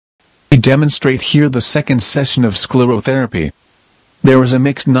We demonstrate here the second session of sclerotherapy. There is a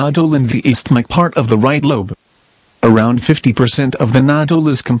mixed nodule in the isthmic part of the right lobe. Around 50% of the nodule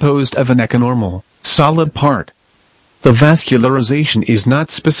is composed of an echonormal, solid part. The vascularization is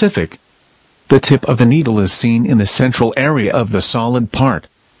not specific. The tip of the needle is seen in the central area of the solid part.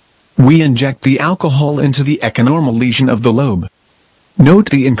 We inject the alcohol into the echonormal lesion of the lobe. Note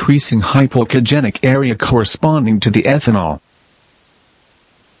the increasing hypoechogenic area corresponding to the ethanol.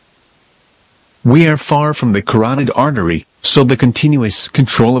 We are far from the carotid artery, so the continuous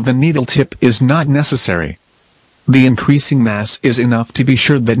control of the needle tip is not necessary. The increasing mass is enough to be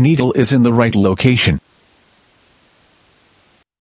sure that needle is in the right location.